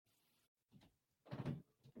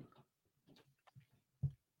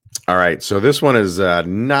All right, so this one is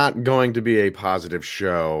not going to be a positive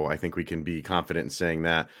show. I think we can be confident in saying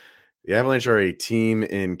that. The Avalanche are a team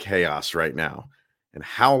in chaos right now. And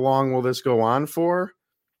how long will this go on for?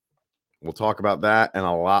 We'll talk about that and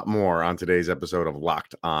a lot more on today's episode of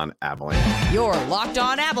Locked On Avalanche. You're Locked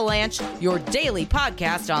On Avalanche, your daily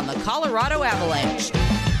podcast on the Colorado Avalanche.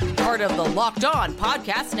 Part of the Locked On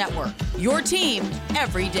Podcast Network, your team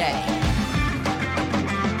every day.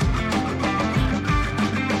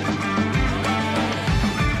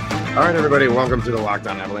 All right, everybody, welcome to the Locked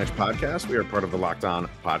On Avalanche podcast. We are part of the Locked On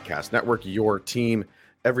Podcast Network, your team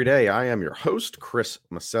every day. I am your host, Chris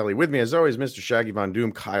Maselli. With me, as always, Mr. Shaggy Von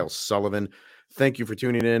Doom, Kyle Sullivan. Thank you for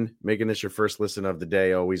tuning in, making this your first listen of the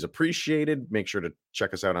day. Always appreciated. Make sure to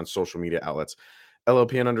check us out on social media outlets.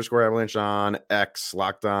 LOPN_Avalanche on X,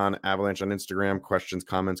 Locked On Avalanche on Instagram. Questions,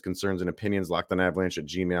 comments, concerns, and opinions,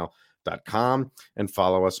 LockedOnAvalanche@gmail.com. And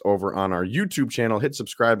follow us over on our YouTube channel. Hit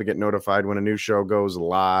subscribe to get notified when a new show goes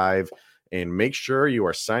live. And make sure you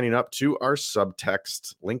are signing up to our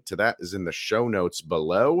subtext. Link to that is in the show notes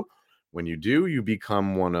below. When you do, you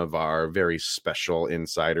become one of our very special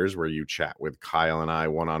insiders where you chat with Kyle and I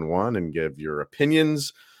one-on-one and give your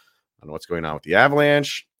opinions on what's going on with the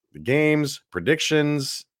Avalanche, the games,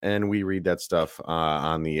 predictions, and we read that stuff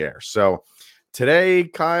on the air. So today,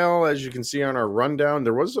 Kyle, as you can see on our rundown,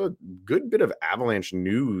 there was a good bit of Avalanche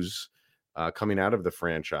news coming out of the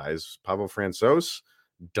franchise. Pavel Francouz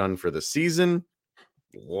done for the season,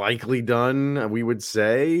 likely done, we would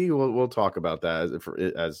say. We'll talk about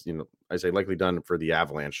that as you know. I say likely done for the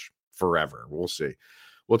Avalanche forever. We'll see.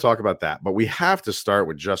 We'll talk about that, but we have to start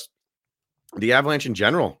with just the Avalanche in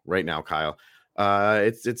general right now, Kyle.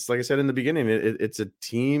 It's like I said in the beginning, it's a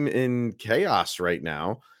team in chaos right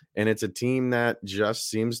now, and it's a team that just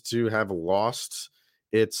seems to have lost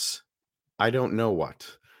its I don't know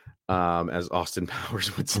what. As Austin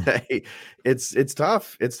Powers would say. It's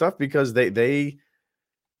tough. It's tough because they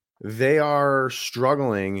are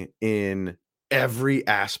struggling in every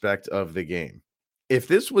aspect of the game. If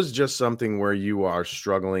this was just something where you are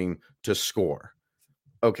struggling to score,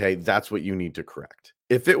 okay, that's what you need to correct.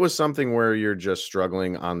 If it was something where you're just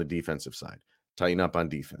struggling on the defensive side, tighten up on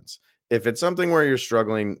defense. If it's something where you're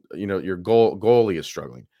struggling, your goalie is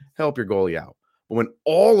struggling, help your goalie out. But when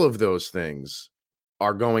all of those things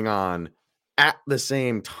are going on at the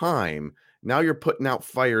same time, now you're putting out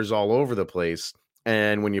fires all over the place.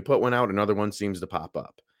 And when you put one out, another one seems to pop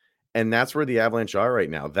up. And that's where the Avalanche are right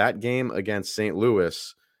now. That game against St.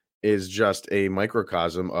 Louis is just a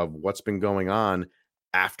microcosm of what's been going on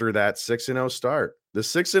after that 6-0 start. The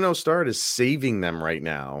 6-0 start is saving them right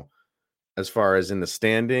now as far as in the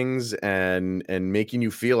standings and making you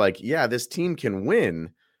feel like, yeah, this team can win,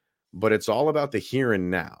 but it's all about the here and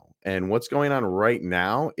now. And what's going on right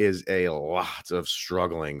now is a lot of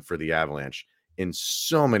struggling for the Avalanche in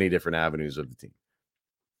so many different avenues of the team.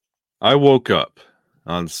 I woke up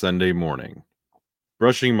on Sunday morning,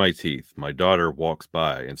 brushing my teeth. My daughter walks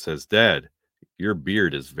by and says, "Dad, your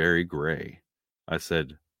beard is very gray." I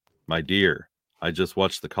said, "My dear, I just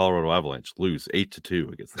watched the Colorado Avalanche lose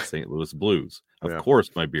 8-2 against the St. Louis Blues. Of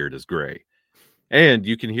course my beard is gray." And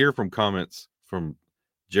you can hear from comments from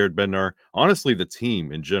Jared Bednar, honestly, the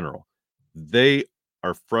team in general, they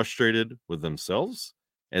are frustrated with themselves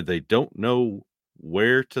and they don't know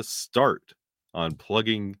where to start on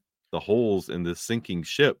plugging the holes in this sinking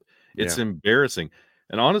ship. It's embarrassing.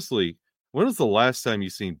 And honestly, when was the last time you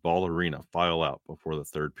seen Ball Arena file out before the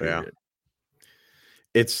third period?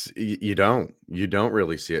 You don't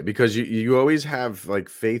really see it because you always have like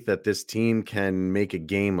faith that this team can make a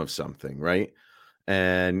game of something, right?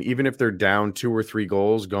 And even if they're down 2 or 3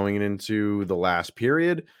 goals going into the last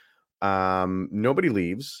period, nobody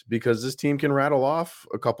leaves because this team can rattle off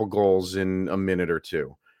a couple goals in a minute or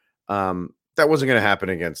two. That wasn't going to happen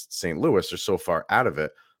against St. Louis. They're so far out of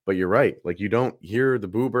it. But you're right. Like, you don't hear the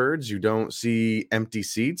boo birds. You don't see empty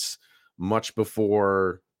seats much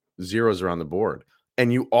before zeros are on the board.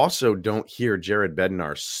 And you also don't hear Jared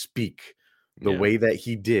Bednar speak the way that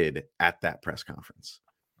he did at that press conference.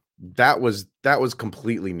 That was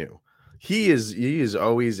completely new. He is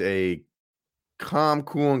always a calm,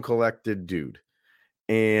 cool, and collected dude.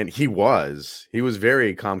 And he was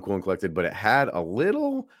very calm, cool, and collected, but it had a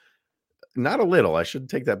lot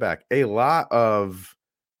of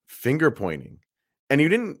finger pointing. And he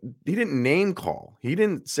didn't name call. He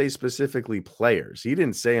didn't say specifically players. He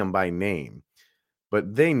didn't say them by name,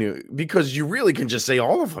 but they knew, because you really can just say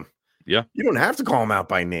all of them. Yeah. You don't have to call them out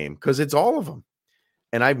by name because it's all of them.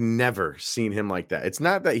 And I've never seen him like that. It's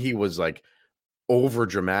not that he was like over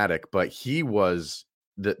dramatic, but he was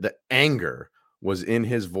the anger was in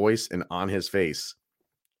his voice and on his face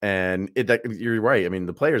And you're right. I mean,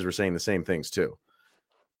 the players were saying the same things too.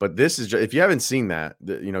 But this is just, if you haven't seen that,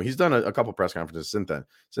 he's done a couple press conferences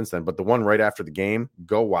since then. But the one right after the game,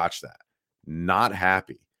 go watch that. Not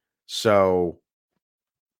happy. So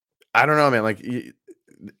I don't know, man. Like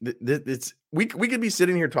it's we could be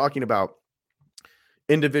sitting here talking about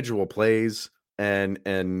individual plays and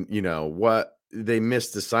what they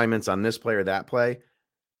missed assignments on this play or that play.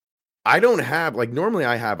 I don't have, like, normally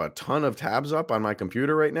I have a ton of tabs up on my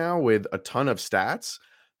computer right now with a ton of stats.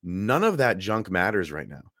 None of that junk matters right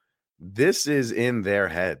now. This is in their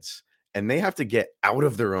heads, and they have to get out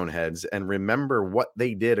of their own heads and remember what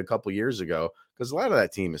they did a couple years ago, because a lot of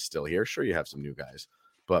that team is still here. Sure, you have some new guys,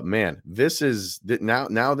 but man, this is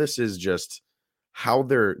now this is just how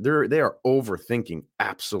they are overthinking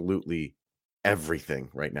absolutely everything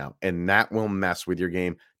right now, and that will mess with your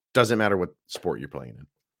game. Doesn't matter what sport you're playing in.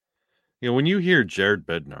 When you hear Jared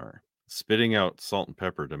Bednar spitting out salt and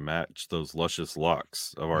pepper to match those luscious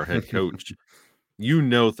locks of our head coach,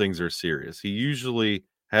 things are serious. He usually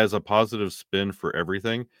has a positive spin for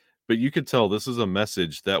everything, but you could tell this is a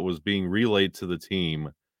message that was being relayed to the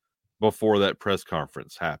team before that press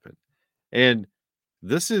conference happened. And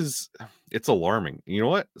it's alarming. You know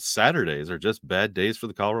what? Saturdays are just bad days for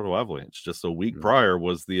the Colorado Avalanche. Just a week prior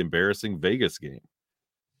was the embarrassing Vegas game.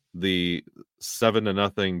 The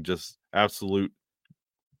 7-0, just absolute.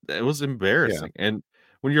 It was embarrassing. Yeah. And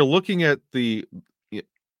when you're looking at the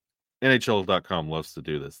NHL.com loves to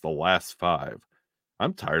do this, the last 5,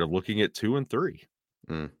 I'm tired of looking at 2 and 3.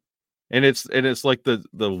 And it's like the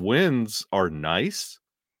wins are nice.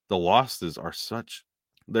 The losses are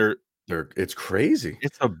it's crazy.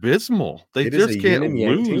 It's abysmal. They just can't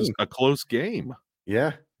lose a close game.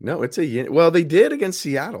 Yeah. No, well, they did against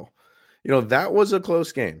Seattle. That was a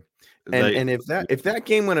close game. And if that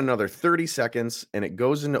game went another 30 seconds and it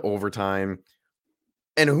goes into overtime,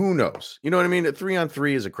 and who knows? You know what I mean?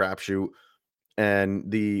 3-on-3 is a crapshoot,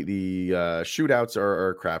 and the shootouts are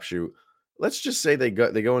a crapshoot. Let's just say they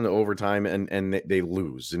go into overtime and they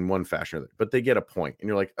lose in one fashion or another, but they get a point, and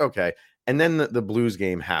you're like, okay. And then the Blues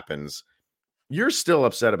game happens. You're still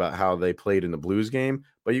upset about how they played in the Blues game,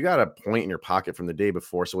 but you got a point in your pocket from the day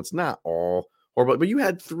before, so it's not all horrible. But you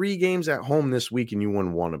had 3 games at home this week, and you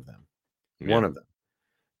won one of them. Yeah. One of them.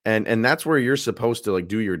 And that's where you're supposed to, like,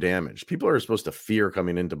 do your damage. People are supposed to fear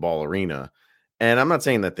coming into Ball Arena. And I'm not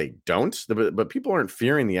saying that they don't, but people aren't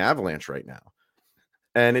fearing the Avalanche right now.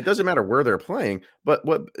 And it doesn't matter where they're playing. But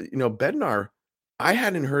Bednar, I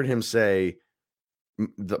hadn't heard him say,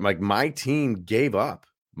 like, my team gave up.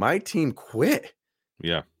 My team quit.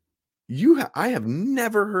 Yeah. I have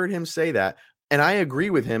never heard him say that. And I agree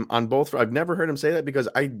with him on both. I've never heard him say that, because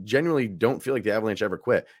I genuinely don't feel like the Avalanche ever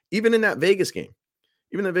quit. Even in that Vegas game.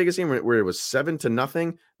 Even the Vegas game where it was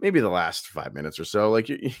 7-0, maybe the last 5 minutes or so, like,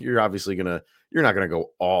 you're obviously you're not going to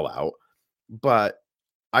go all out. But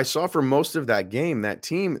I saw for most of that game, that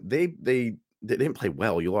team, they didn't play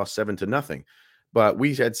well. You lost 7-0. But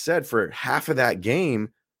we had said for half of that game,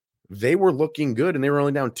 they were looking good, and they were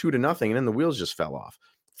only down 2-0, and then the wheels just fell off.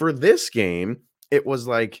 For this game, it was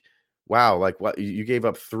like, wow, like, what, you gave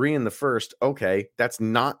up 3 in the first. Okay, that's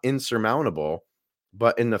not insurmountable.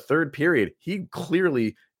 But in the third period, he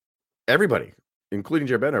clearly, everybody, including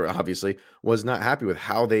Jared Bednar, obviously, was not happy with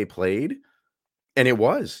how they played. And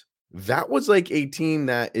that was like a team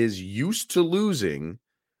that is used to losing,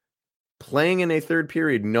 playing in a third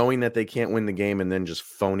period, knowing that they can't win the game, and then just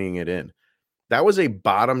phoning it in. That was a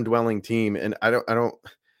bottom dwelling team. And I don't,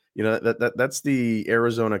 that's the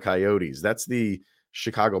Arizona Coyotes. That's the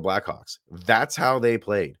Chicago Blackhawks. That's how they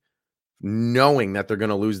played, knowing that they're going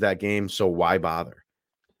to lose that game. So why bother?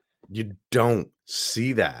 You don't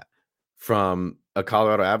see that from a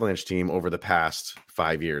Colorado Avalanche team over the past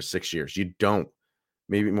 5 years, 6 years. You don't.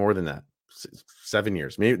 Maybe more than that. 7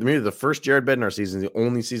 years. Maybe the first Jared Bednar season is the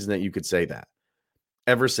only season that you could say that.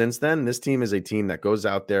 Ever since then, this team is a team that goes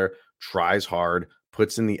out there, tries hard,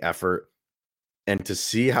 puts in the effort. And to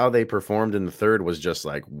see how they performed in the third was just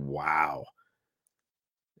like, wow.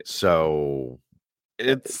 So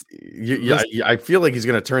I feel like he's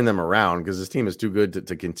going to turn them around, because this team is too good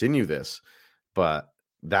to continue this. But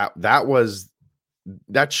that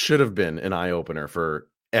should have been an eye opener for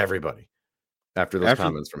everybody after those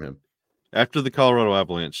comments from him. After the Colorado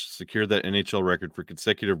Avalanche secured that NHL record for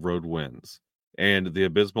consecutive road wins, and the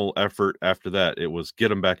abysmal effort after that, it was get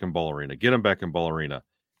them back in Ball Arena, get them back in Ball Arena.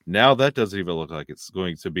 Now that doesn't even look like it's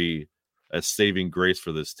going to be a saving grace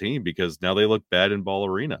for this team, because now they look bad in Ball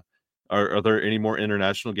Arena. Are there any more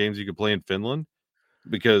international games you could play in Finland?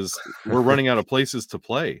 Because we're running out of places to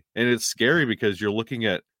play. And it's scary, because you're looking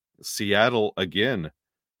at Seattle again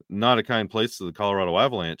not a kind place to the Colorado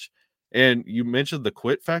Avalanche. And you mentioned the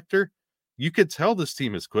quit factor. You could tell this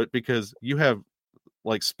team is quit because you have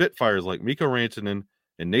like Spitfires like Mikko Rantanen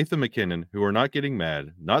and Nathan McKinnon who are not getting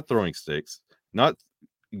mad, not throwing sticks, not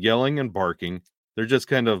yelling and barking. They're just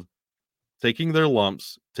kind of taking their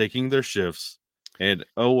lumps, taking their shifts, and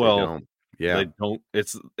they don't.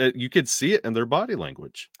 You could see it in their body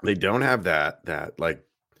language. They don't have that like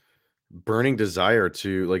burning desire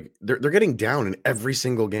to, like, they're getting down in every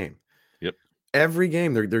single game. Yep. Every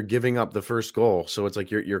game they're giving up the first goal. So it's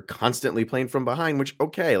like you're constantly playing from behind, which,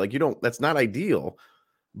 okay, like that's not ideal.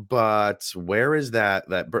 But where is that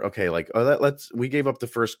okay, like, we gave up the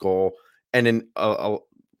first goal, and in a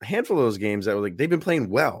handful of those games that were like they've been playing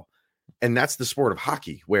well. And that's the sport of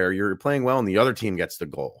hockey, where you're playing well and the other team gets the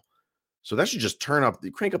goal. So that should just crank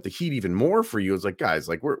up the heat even more for you. It's like, guys,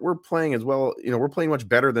 like we're playing as well. We're playing much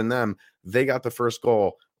better than them. They got the first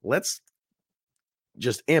goal. Let's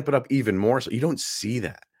just amp it up even more. So you don't see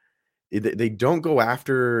that. They don't go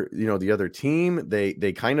after, the other team.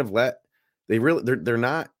 They kind of they're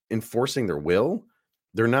not enforcing their will.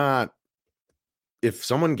 They're not, if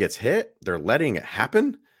someone gets hit, they're letting it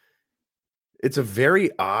happen. It's a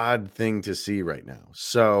very odd thing to see right now.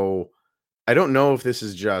 So I don't know if this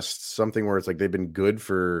is just something where it's like they've been good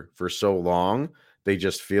for so long. They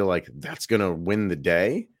just feel like that's going to win the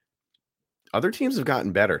day. Other teams have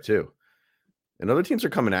gotten better too. And other teams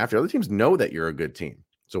are coming after. Other teams know that you're a good team.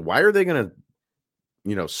 So why are they going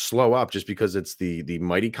to, slow up just because it's the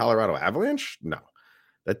mighty Colorado Avalanche? No,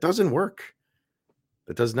 that doesn't work.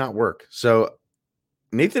 That does not work. So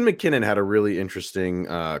Nathan McKinnon had a really interesting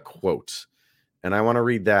quote. And I want to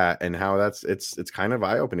read that and how it's kind of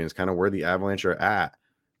eye-opening. It's kind of where the Avalanche are at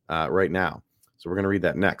right now. So we're going to read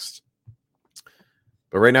that next.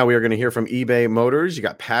 But right now we are going to hear from eBay Motors. You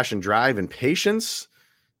got passion, drive, and patience.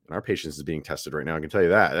 And our patience is being tested right now. I can tell you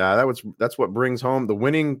that. That's what brings home the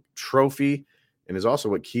winning trophy and is also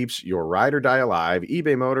what keeps your ride or die alive.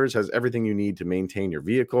 eBay Motors has everything you need to maintain your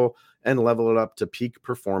vehicle and level it up to peak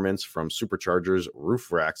performance, from superchargers,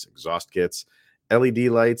 roof racks, exhaust kits, LED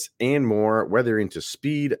lights, and more. Whether you're into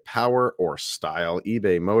speed, power, or style,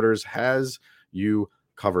 eBay Motors has you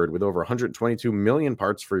covered. With over 122 million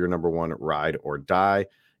parts for your number one ride or die,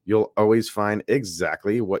 you'll always find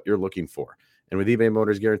exactly what you're looking for. And with eBay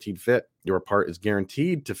Motors Guaranteed Fit, your part is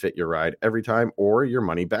guaranteed to fit your ride every time, or your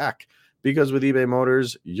money back. Because with eBay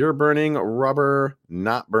Motors, you're burning rubber,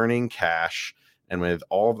 not burning cash. And with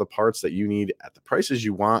all of the parts that you need at the prices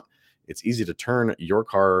you want, it's easy to turn your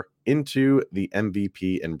car into the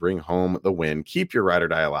MVP and bring home the win. Keep your ride or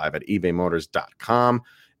die alive at ebaymotors.com.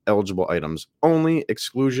 Eligible items only.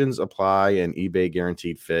 Exclusions apply, and eBay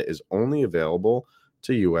Guaranteed Fit is only available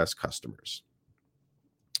to U.S. customers.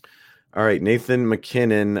 All right, Nathan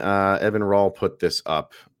McKinnon, Evan Rawl put this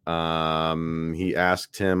up. He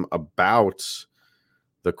asked him about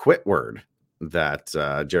the quit word that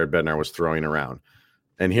Jared Bednar was throwing around.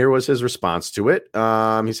 And here was his response to it.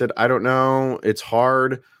 He said, I don't know. It's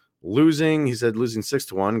hard losing. He said losing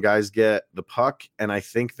 6-1. Guys get the puck, and I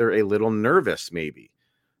think they're a little nervous maybe.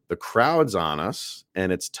 The crowd's on us,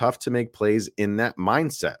 and it's tough to make plays in that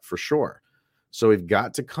mindset for sure. So we've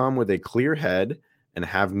got to come with a clear head and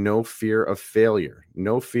have no fear of failure.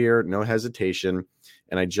 No fear, no hesitation.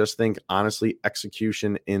 And I just think, honestly,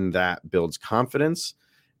 execution in that builds confidence.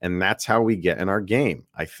 And that's how we get in our game.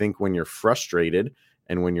 I think when you're frustrated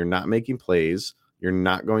and when you're not making plays, you're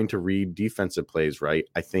not going to read defensive plays right.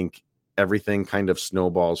 I think everything kind of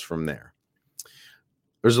snowballs from there.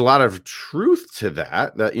 There's a lot of truth to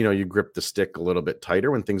that, you grip the stick a little bit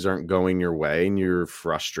tighter when things aren't going your way and you're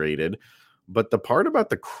frustrated. But the part about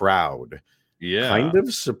the crowd kind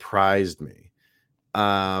of surprised me.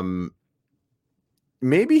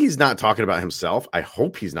 Maybe he's not talking about himself. I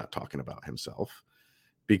hope he's not talking about himself,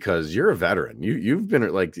 because you're a veteran. You've been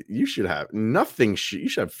like, you should have nothing. You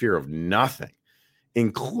should have fear of nothing,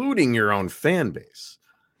 including your own fan base.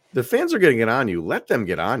 The fans are going to get on you. Let them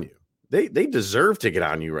get on you. They deserve to get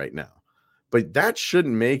on you right now, but that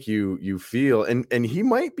shouldn't make you feel, and he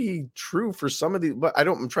might be true for some of the, but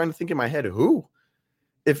I'm trying to think in my head, who,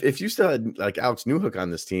 if you still had like Alex Newhook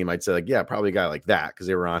on this team, I'd say like, yeah, probably a guy like that, because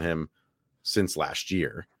they were on him since last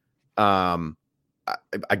year.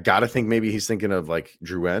 I got to think maybe he's thinking of like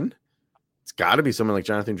Drouin. It's got to be someone like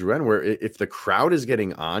Jonathan Drouin, where if the crowd is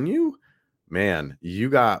getting on you, man, you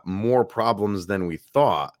got more problems than we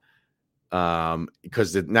thought.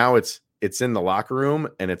 Because now it's in the locker room,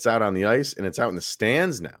 and it's out on the ice, and it's out in the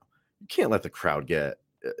stands now. You can't let the crowd get,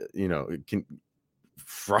 it can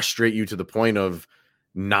frustrate you to the point of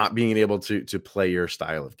not being able to play your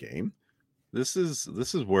style of game. This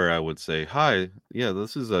is where I would say, hi, yeah,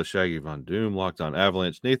 this is Shaggy Von Doom, Locked On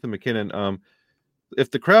Avalanche, Nathan McKinnon. If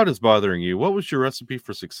the crowd is bothering you, what was your recipe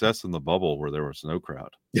for success in the bubble where there was no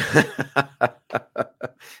crowd?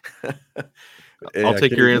 I'll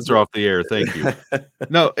take your answer off the air. Thank you.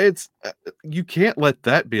 No, it's you can't let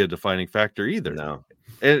that be a defining factor either. No.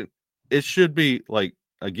 It should be like,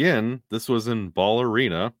 again, this was in Ball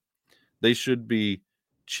Arena. They should be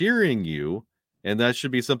cheering you, and that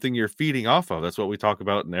should be something you're feeding off of. That's what we talk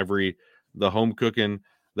about in the home cooking,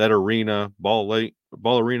 that arena, Ball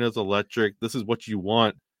Arena is electric. This is what you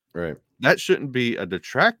want. Right. That shouldn't be a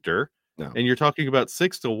detractor. No. And you're talking about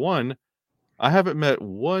 6-1. I haven't met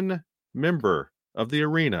one member of the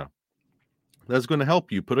arena that's going to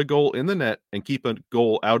help you put a goal in the net and keep a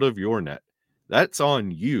goal out of your net. That's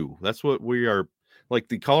on you. That's what we are, like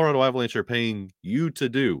the Colorado Avalanche are paying you to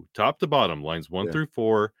do, top to bottom, lines 1 through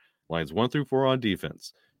 4, lines 1 through 4 on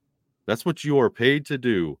defense. That's what you are paid to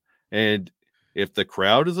do. And if the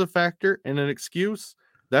crowd is a factor and an excuse,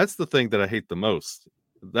 that's the thing that I hate the most.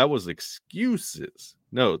 That was excuses.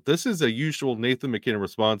 No, this is a usual Nathan McKinnon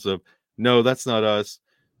response of, no, that's not us.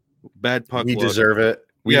 Bad puck. We deserve it.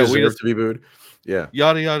 We deserve to be booed. Yeah.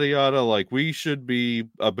 Yada, yada, yada. Like, we should be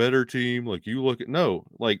a better team. Like, you look at, no,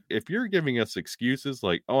 like, if you're giving us excuses,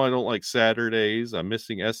 like, oh, I don't like Saturdays, I'm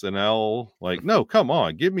missing SNL. Like, no, come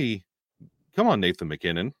on, Nathan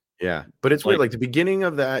McKinnon. Yeah. But it's weird. Like, the beginning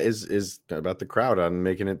of that is about the crowd on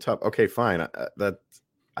making it tough. Okay, fine.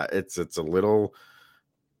 It's a little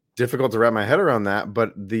difficult to wrap my head around that,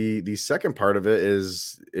 but the second part of it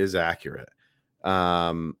is accurate.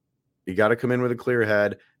 You got to come in with a clear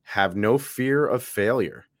head, have no fear of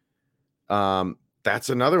failure. That's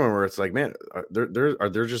another one where it's like, man, are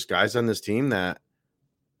there just guys on this team that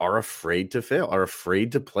are afraid to fail, are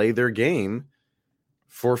afraid to play their game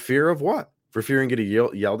for fear of what? For fear of getting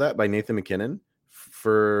yelled at by Nathan McKinnon,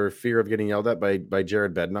 for fear of getting yelled at by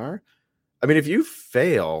Jared Bednar. I mean, if you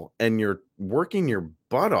fail and you're working your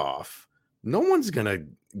butt off, no one's gonna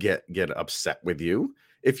get upset with you.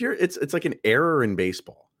 If it's like an error in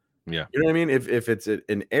baseball. Yeah, you know what I mean. If it's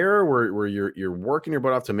an error where you're working your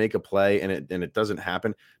butt off to make a play and it doesn't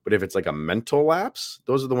happen, but if it's like a mental lapse,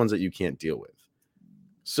 those are the ones that you can't deal with.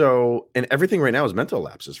 So, and everything right now is mental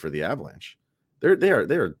lapses for the Avalanche. They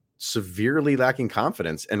are severely lacking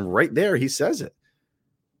confidence, and right there he says it.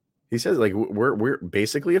 He says, like, we're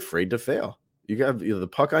basically afraid to fail. You have the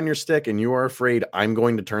puck on your stick, and you are afraid I'm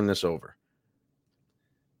going to turn this over.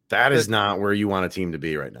 That is not where you want a team to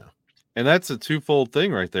be right now. And that's a twofold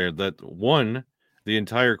thing right there. That one, the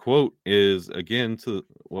entire quote is, again, to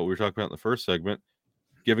what we were talking about in the first segment,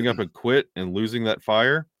 giving up a quit and losing that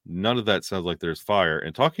fire. None of that sounds like there's fire.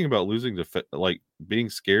 And talking about losing like being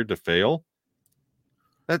scared to fail,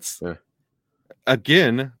 that's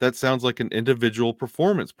again, that sounds like an individual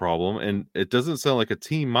performance problem, and it doesn't sound like a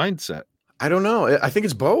team mindset. I don't know. I think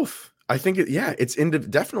it's both. I think it's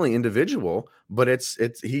definitely individual, but it's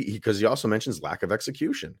because he also mentions lack of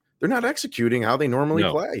execution. They're not executing how they normally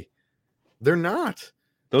play. They're not.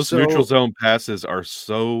 Those neutral zone passes are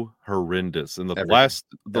so horrendous. In the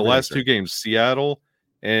last 2 games, Seattle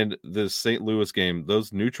and the St. Louis game,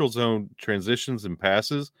 those neutral zone transitions and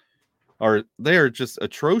passes are just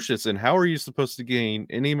atrocious. And how are you supposed to gain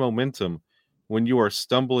any momentum when you are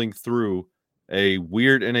stumbling through a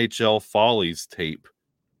weird NHL Follies tape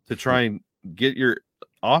to try and get your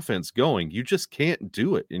offense going? You just can't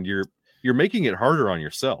do it, and you're making it harder on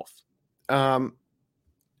yourself. And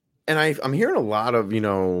I'm hearing a lot of,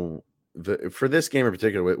 for this game in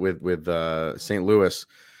particular with St. Louis,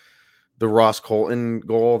 the Ross Colton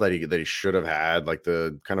goal that he should have had, like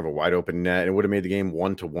the kind of a wide open net, it would have made the game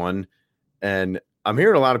 1-1. And I'm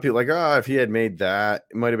hearing a lot of people like, if he had made that,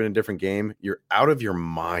 it might have been a different game. You're out of your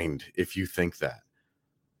mind if you think that.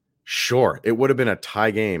 Sure, it would have been a tie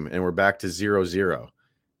game, and we're back to 0-0,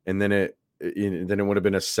 and then it would have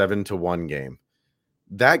been a 7-1 game.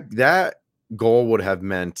 That goal would have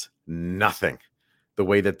meant nothing the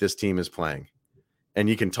way that this team is playing. And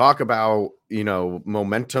you can talk about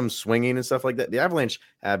momentum swinging and stuff like that. The Avalanche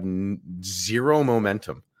have zero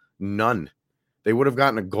momentum, none. They would have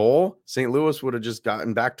gotten a goal. St. Louis would have just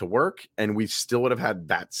gotten back to work, and we still would have had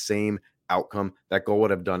that same outcome. That goal would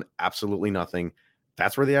have done absolutely nothing.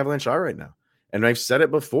 That's where the Avalanche are right now. And I've said it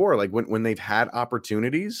before, like when they've had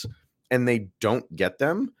opportunities and they don't get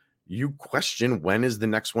them, you question, when is the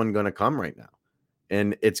next one going to come right now?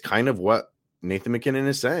 And it's kind of what Nathan McKinnon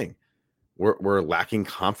is saying. We're lacking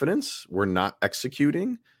confidence. We're not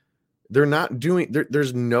executing. They're not doing,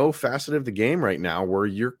 there's no facet of the game right now where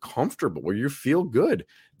you're comfortable, where you feel good.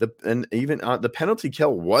 And even the penalty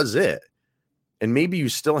kill was it. and maybe you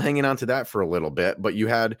still hanging on to that for a little bit, but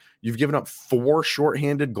you've given up 4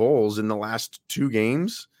 shorthanded goals in the last 2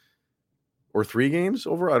 games or 3 games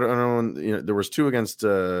over. I don't know. There was 2 against.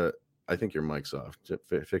 I think your mic's off.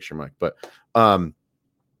 Fix your mic, but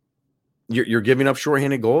you're giving up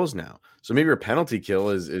shorthanded goals now. So maybe your penalty kill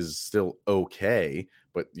is still okay,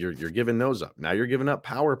 but you're giving those up. Now you're giving up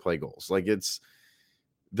power play goals. Like it's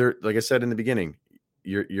there. Like I said in the beginning,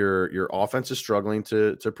 your offense is struggling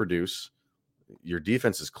to produce. Your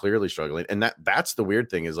defense is clearly struggling. And that's the weird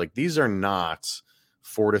thing is like, these are not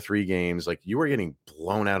 4-3 games. Like you are getting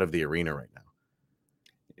blown out of the arena right now.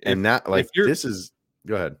 And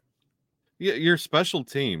go ahead. Yeah. Your special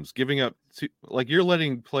teams giving up you're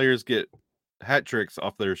letting players get hat tricks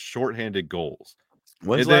off their shorthanded goals.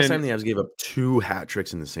 When's the last time the Avs gave up 2 hat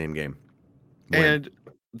tricks in the same game? And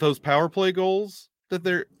those power play goals that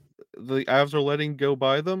the Avs are letting go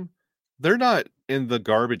by them, they're not in the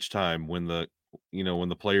garbage time when the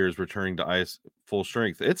player is returning to ice full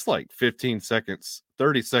strength. It's like 15 seconds,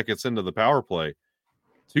 30 seconds into the power play,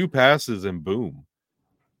 2 passes and boom.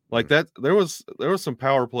 Like that, there was some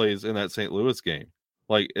power plays in that St. Louis game.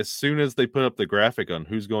 Like as soon as they put up the graphic on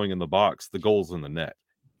who's going in the box, the goal's in the net.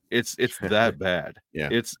 It's that bad. Yeah.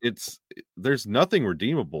 There's nothing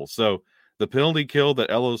redeemable. So the penalty kill that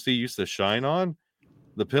LOC used to shine on,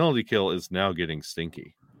 the penalty kill is now getting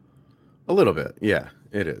stinky. A little bit. Yeah,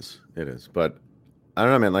 it is. But I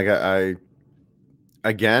don't know, man. Like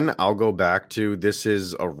I'll go back to, this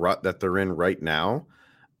is a rut that they're in right now.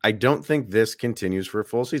 I don't think this continues for a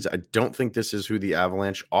full season. I don't think this is who the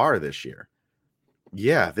Avalanche are this year.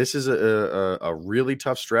 Yeah, this is a really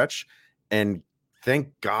tough stretch, and thank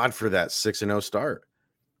God for that 6-0 start,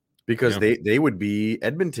 because they would be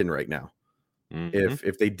Edmonton right now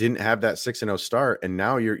if they didn't have that 6-0 start, and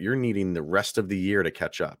now you're needing the rest of the year to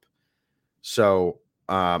catch up. So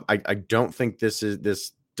I don't think this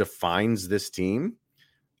defines this team.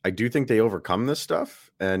 I do think they overcome this stuff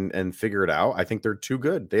and figure it out. I think they're too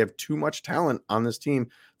good. They have too much talent on this team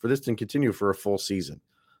for this to continue for a full season.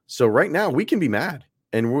 So right now we can be mad,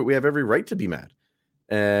 and we have every right to be mad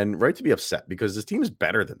and right to be upset, because this team is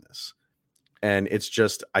better than this. And it's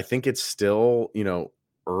just, I think it's still,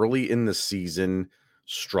 early in the season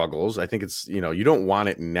struggles. I think it's, you don't want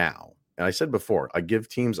it now. And I said before, I give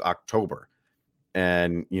teams October.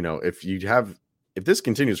 And, if this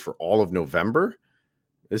continues for all of November,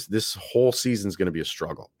 this whole season is going to be a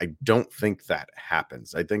struggle. I don't think that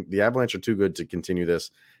happens. I think the Avalanche are too good to continue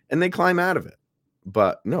this, and they climb out of it.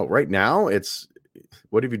 But no, right now it's,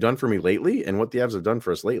 what have you done for me lately? And what the Avs have done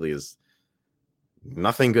for us lately is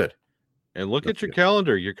nothing good. And look at your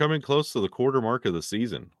calendar. You're coming close to the quarter mark of the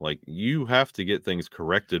season. Like, you have to get things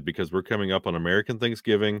corrected, because we're coming up on American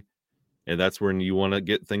Thanksgiving. And that's when you want to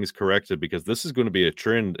get things corrected, because this is going to be a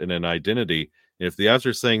trend and an identity. And if the Avs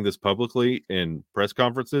are saying this publicly in press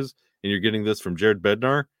conferences, and you're getting this from Jared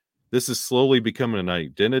Bednar, this is slowly becoming an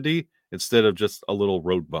identity instead of just a little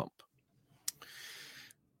road bump.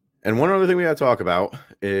 And one other thing we got to talk about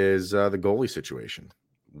is the goalie situation.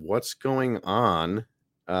 What's going on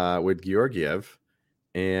with Georgiev?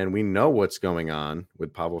 And we know what's going on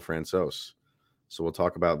with Pablo Francouz. So we'll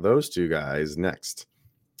talk about those 2 guys next.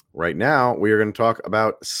 Right now, we are going to talk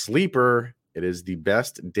about Sleeper. It is the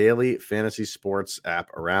best daily fantasy sports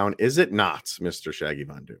app around. Is it not, Mr. Shaggy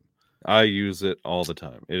Von Doom? I use it all the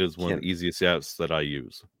time. It is one of the easiest apps that I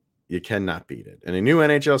use. You cannot beat it. And a new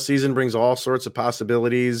NHL season brings all sorts of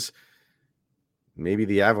possibilities. Maybe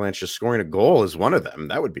the Avalanche just scoring a goal is one of them.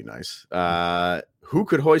 That would be nice. Who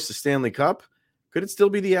could hoist the Stanley Cup? Could it still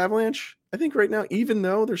be the Avalanche? I think right now, even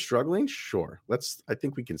though they're struggling, sure. I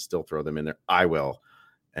think we can still throw them in there. I will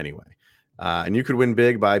anyway. And you could win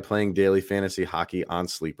big by playing daily fantasy hockey on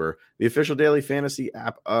Sleeper, the official daily fantasy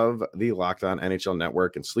app of the Locked On NHL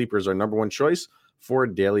Network. And Sleeper is our number 1 choice for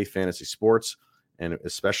daily fantasy sports, and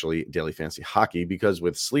especially daily fantasy hockey, because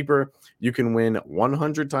with Sleeper, you can win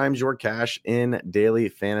 100 times your cash in daily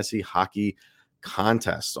fantasy hockey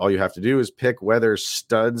contests. All you have to do is pick whether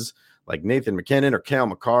studs like Nathan McKinnon or Cale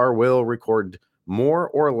Makar will record more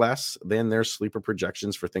or less than their Sleeper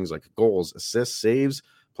projections for things like goals, assists, saves,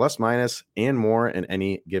 plus minus, and more in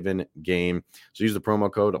any given game. So use the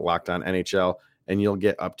promo code LOCKEDONNHL, and you'll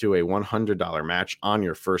get up to a $100 match on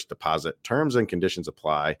your first deposit. Terms and conditions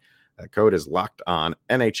apply. That code is Locked On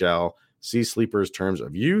NHL. See Sleeper's terms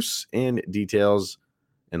of use and details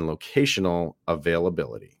and locational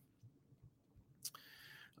availability.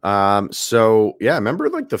 So yeah, remember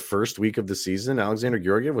like the first week of the season, Alexander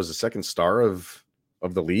Georgiev was the second star of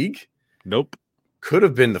the league. Nope. Could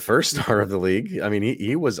have been the first star of the league. I mean,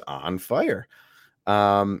 he was on fire.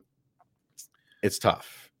 It's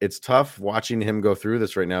tough. it's tough watching him go through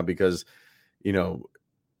this right now because, you know,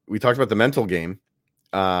 we talked about the mental game.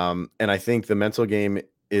 And I think the mental game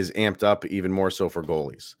is amped up even more so for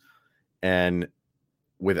goalies. And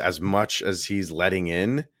with as much as he's letting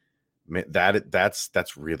in,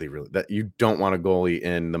 that's really, really, that you don't want a goalie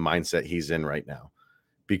in the mindset he's in right now,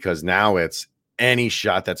 because now it's any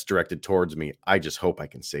shot that's directed towards me, I just hope I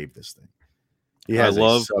can save this thing. He has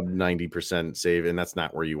a sub 90% save, and that's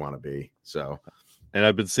not where you want to be. So, and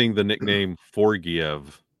I've been seeing the nickname Forgiev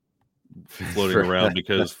floating around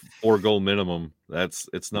because 4-goal minimum.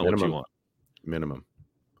 It's not what you want. Minimum.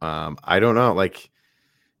 I don't know. Like,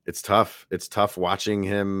 it's tough. It's tough watching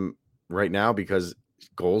him right now because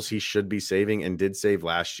goals he should be saving and did save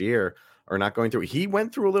last year are not going through. He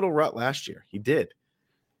went through a little rut last year. He did.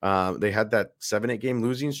 They had that 7-8 game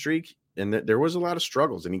losing streak, and there was a lot of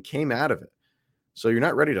struggles, and he came out of it. So you're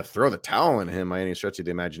not ready to throw the towel in him by any stretch of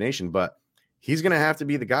the imagination, but he's going to have to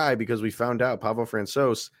be the guy because we found out Pavel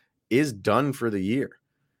Francouz is done for the year.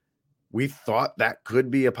 We thought that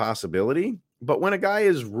could be a possibility, but when a guy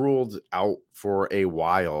is ruled out for a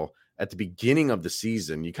while at the beginning of the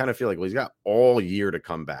season, you kind of feel like, well, he's got all year to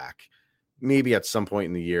come back. Maybe at some point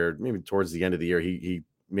in the year, maybe towards the end of the year, he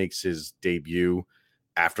makes his debut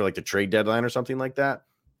after like the trade deadline or something like that.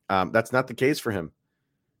 That's not the case for him.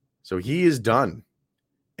 So he is done,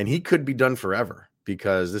 and he could be done forever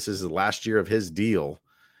because this is the last year of his deal.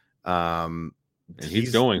 And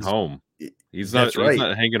he's going home. He's not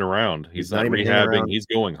hanging around. He's not rehabbing. He's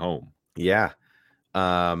going home. Yeah.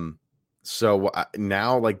 So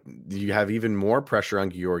now, like, you have even more pressure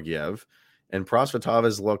on Georgiev, and Prosvetov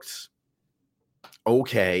has looked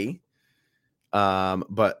okay.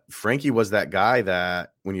 But Frankie was that guy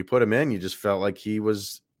that when you put him in, you just felt like he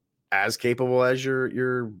was as capable as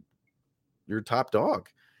your top dog,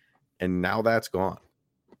 and now that's gone.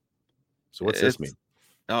 So what's this mean?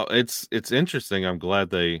 Oh, it's interesting. I'm glad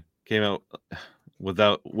they came out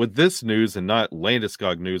with this news and not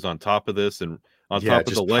Landeskog news on top of this, and on top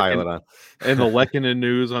of the Lehkonen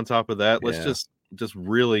news on top of that. Let's just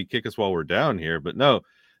really kick us while we're down here. But no,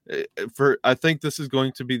 I think this is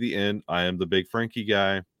going to be the end. I am the big Frankie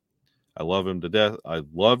guy. I love him to death. I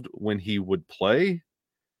loved when he would play,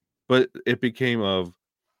 but it became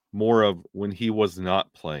more of when he was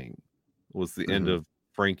not playing. It was the end of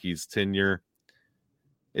Frankie's tenure.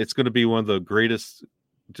 It's going to be one of the greatest.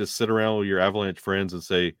 Just sit around with your Avalanche friends and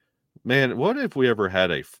say, man, what if we ever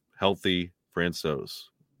had a healthy Francouz?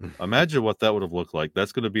 Imagine what that would have looked like.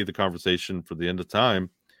 That's going to be the conversation for the end of time.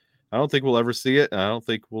 I don't think we'll ever see it. And I don't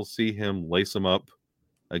think we'll see him lace him up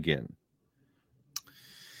again.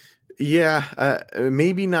 Yeah,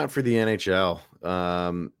 maybe not for the NHL.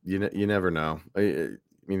 You never know. I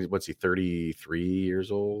mean, what's he, 33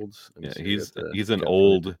 years old? Yeah, he's an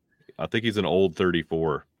old. I think he's an old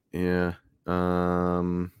 34. Yeah.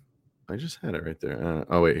 I just had it right there.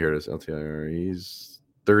 Oh wait, here it is. LTIR. He's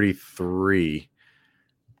 33.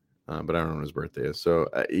 But I don't know when his birthday is. So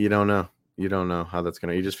you don't know. You don't know how that's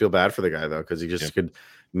gonna. You just feel bad for the guy though, because he just could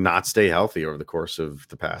not stay healthy over the course of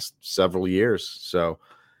the past several years. So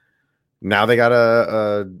now they got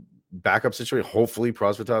a backup situation. Hopefully,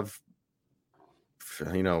 Prosvetov,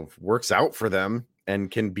 works out for them and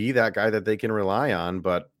can be that guy that they can rely on.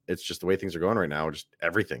 But it's just the way things are going right now. Just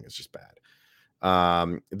everything is just bad.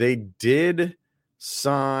 They did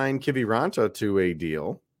sign Kiviranta to a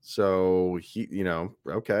deal. So he,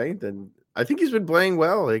 okay, then I think he's been playing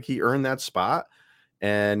well. Like, he earned that spot.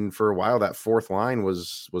 And for a while, that fourth line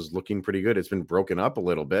was looking pretty good. It's been broken up a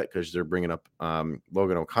little bit because they're bringing up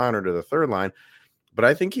Logan O'Connor to the third line. But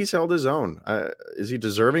I think he's held his own. Is he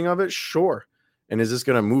deserving of it? Sure. And is this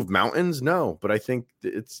going to move mountains? No. But I think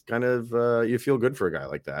it's kind of you feel good for a guy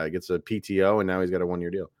like that. He gets a PTO, and now he's got a 1-year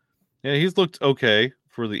deal. Yeah, he's looked okay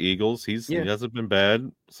for the Eagles. He hasn't been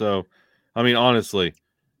bad. So, I mean, honestly,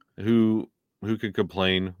 who could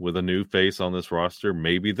complain with a new face on this roster?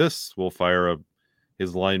 Maybe this will fire up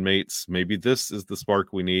his line mates. Maybe this is the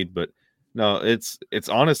spark we need. But no, it's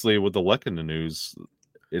honestly, with the Lehkonen news,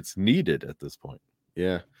 it's needed at this point.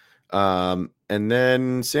 Yeah. And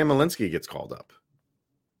then Sam Malinsky gets called up.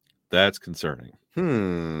 That's concerning.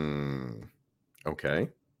 Okay.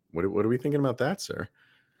 What are we thinking about that, sir?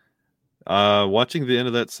 Watching the end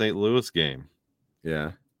of that St. Louis game.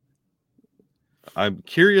 Yeah. I'm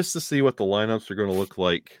curious to see what the lineups are going to look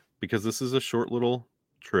like, because this is a short little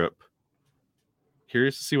trip.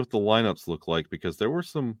 Curious to see what the lineups look like, because there were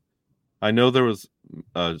some. I know there was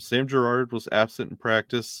Sam Girard was absent in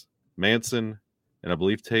practice, Manson, and I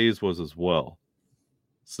believe Taves was as well.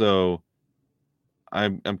 So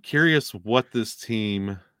I'm curious what this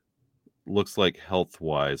team looks like health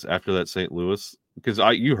wise after that St. Louis because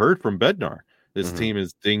you heard from Bednar, this Mm-hmm. team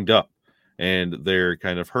is dinged up and they're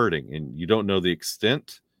kind of hurting, and you don't know the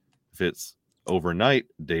extent, if it's overnight,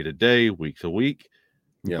 day to day, week to week.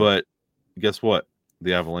 Yeah. But guess what?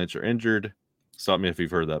 The Avalanche are injured. Stop me if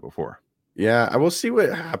you've heard that before. Yeah, I will see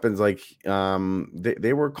what happens. Like,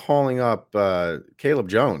 they were calling up Caleb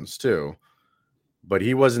Jones too, but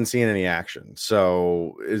he wasn't seeing any action.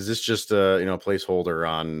 So is this just a placeholder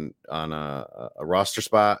on a roster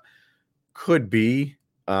spot? Could be.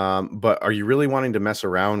 But are you really wanting to mess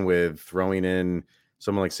around with throwing in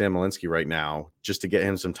someone like Sam Malinsky right now just to get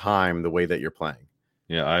him some time the way that you're playing?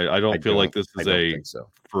 Yeah, I don't feel like this is a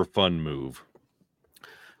for fun move.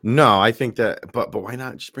 No, I think that, but why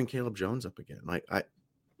not just bring Caleb Jones up again? Like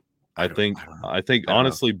I think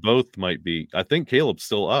honestly both might be. I think Caleb's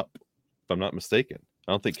still up, if I'm not mistaken.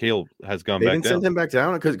 I don't think Caleb has gone back down. They didn't send him back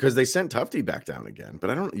down because they sent Tufty back down again. But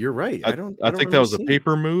I don't. You're right. I don't think that was a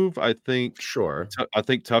paper move. I think I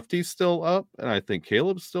think Tufty's still up, and I think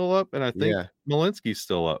Caleb's still up, and I think Malinsky's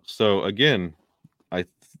still up. So again,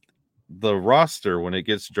 the roster when it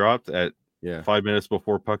gets dropped at 5 minutes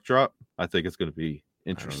before puck drop, I think it's going to be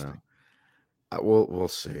interesting. We'll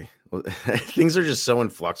see. Things are just so in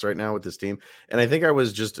flux right now with this team, and I think I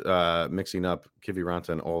was just mixing up Kiviranta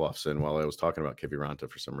and Olofsson while I was talking about Kiviranta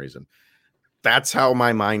for some reason. That's how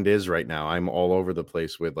my mind is right now. I'm all over the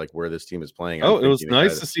place with like where this team is playing. It was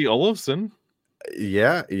nice to see Olofsson.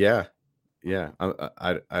 Yeah. I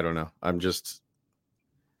don't know. I'm just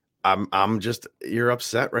you're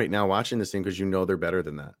upset right now watching this team because they're better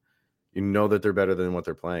than that. You know that they're better than what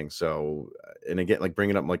they're playing. So, and again, like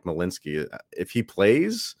bringing up like Malinsky, if he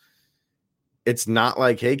plays, it's not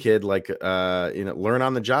like, hey kid, like, learn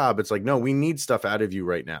on the job. It's like, no, we need stuff out of you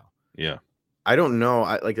right now. Yeah. I don't know.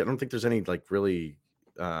 I don't think there's any like really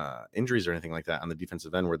injuries or anything like that on the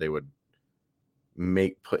defensive end where they would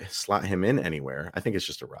slot him in anywhere. I think it's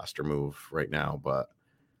just a roster move right now, but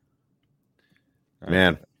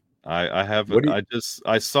man. I think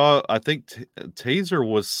Taser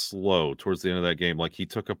was slow towards the end of that game. Like he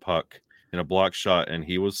took a puck in a block shot and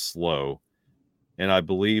he was slow. And I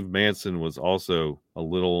believe Manson was also a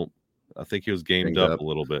little, I think he was gamed up a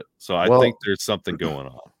little bit. So I think there's something going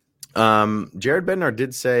on. Jared Bednar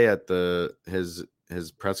did say at his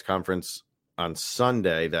press conference on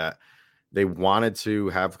Sunday that they wanted to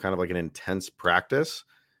have kind of like an intense practice.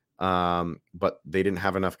 But they didn't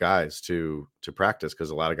have enough guys to practice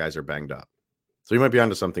because a lot of guys are banged up. So you might be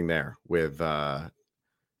onto something there with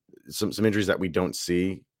some injuries that we don't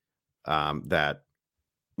see. That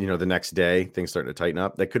the next day things start to tighten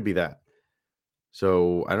up. That could be that.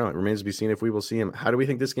 So I don't know. It remains to be seen if we will see him. How do we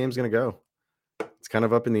think this game's going to go? It's kind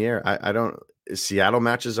of up in the air. I don't. Seattle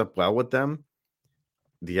matches up well with them.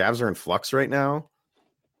 The Avs are in flux right now.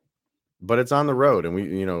 But it's on the road, and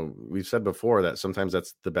we've said before that sometimes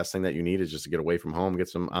that's the best thing that you need is just to get away from home, get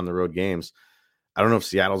some on the road games. I don't know if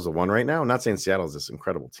Seattle's the one right now. I'm not saying Seattle's this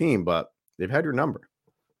incredible team, but they've had your number.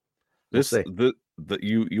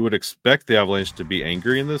 You would expect the Avalanche to be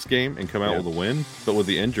angry in this game and come out with a win, but with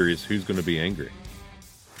the injuries, who's going to be angry?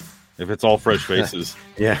 If it's all fresh faces,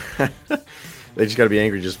 yeah, they just got to be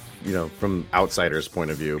angry, just from outsiders'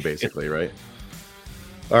 point of view, basically, right?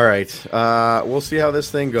 All right. We'll see how this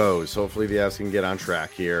thing goes. Hopefully the Avs can get on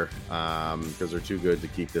track here because they're too good to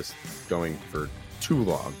keep this going for too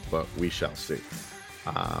long, but we shall see.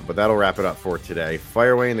 But that'll wrap it up for today.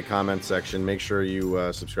 Fire away in the comments section. Make sure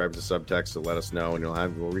you subscribe to Subtext to let us know, and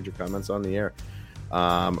we'll read your comments on the air.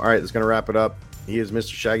 All right, that's going to wrap it up. He is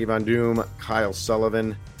Mr. Shaggy Von Doom, Kyle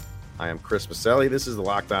Sullivan. I am Chris Maselli. This is the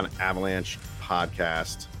Locked On Avalanche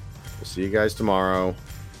podcast. We'll see you guys tomorrow.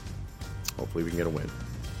 Hopefully we can get a win.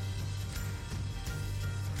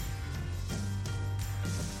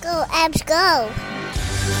 Go, Abs, go.